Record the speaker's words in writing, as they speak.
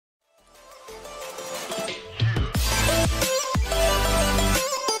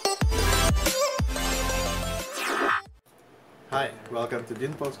Welcome to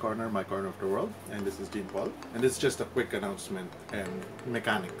JinPol's Corner, my corner of the world. And this is JinPol. And this is just a quick announcement and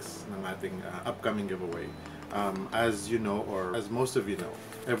mechanics ng ating upcoming giveaway. As you know, or as most of you know,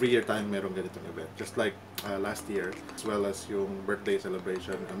 every year tayong merong ganitong event. Just like last year, as well as yung birthday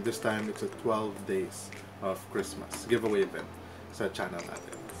celebration. And this time, it's a 12 days of Christmas giveaway event sa channel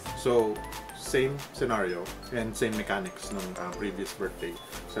natin. So, same scenario and same mechanics ng previous birthday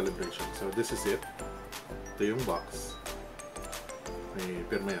celebration. So, this is it. Ito yung box. May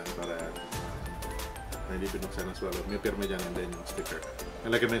pirma yan para hindi pinuksan as well. May pirma dyan and then yung sticker.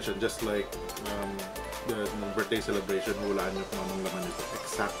 And like I mentioned, just like the birthday celebration, hulaan nyo kung anong laman nito.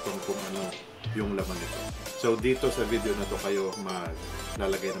 Eksaktong kung ano yung laman nito. So dito sa video na to kayo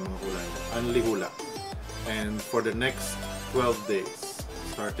maglalagay ng mga hula nyo. Only hula. And for the next 12 days,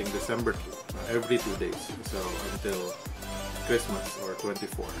 starting December 2, every 2 days. So until Christmas or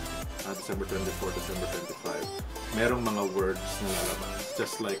 24, December 24, December 25, merong mga words na lalabas.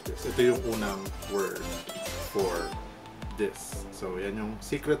 Just like this. Ito yung unang word for this. So, yan yung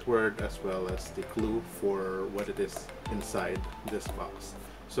secret word as well as the clue for what it is inside this box.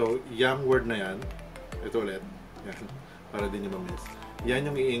 So, yung word na yan, ito ulit, yan, para din nyo ma-miss. Yan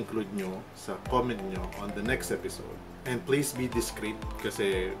yung i-include nyo sa comment nyo on the next episode. And please be discreet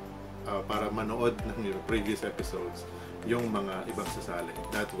kasi para manood ng previous episodes yung mga ibang sasali.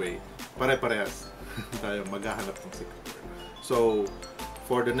 That way, pare-parehas tayo maghahanap ng secret word. So,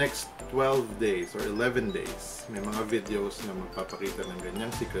 for the next 12 days or 11 days, may mga videos na magpapakita ng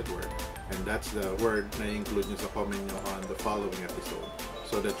ganyang secret word. And that's the word na i-include nyo sa comment nyo on the following episode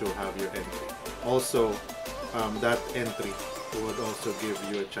so that you'll have your entry. Also, that entry would also give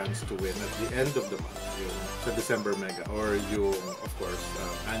you a chance to win at the end of the month, yung sa December Mega or yung, of course,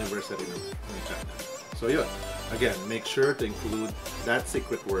 anniversary ng channel. So yun, again, make sure to include that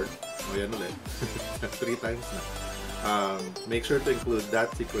secret word. O yan ulit, 3 times na. Make sure to include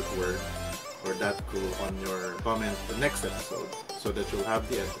that secret word or that clue on your comment the next episode so that you'll have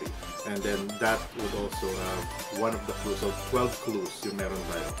the entry. And then that would also have one of the clues, so 12 clues yung meron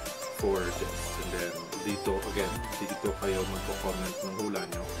tayo for this. And then dito, again, dito kayo magko-comment ng hula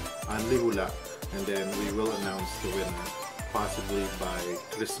nyo, only hula, and then we will announce the winner possibly by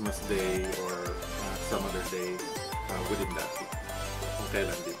Christmas Day or some other day within that week. Okay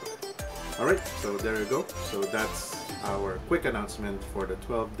lang dito. Alright, so there you go. So that's our quick announcement for the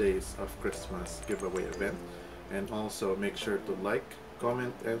 12 days of Christmas giveaway event. And also make sure to like,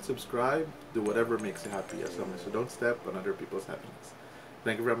 comment, and subscribe. Do whatever makes you happy as long as you don't step on other people's happiness.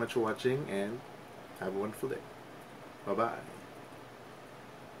 Thank you very much for watching and have a wonderful day. Bye-bye.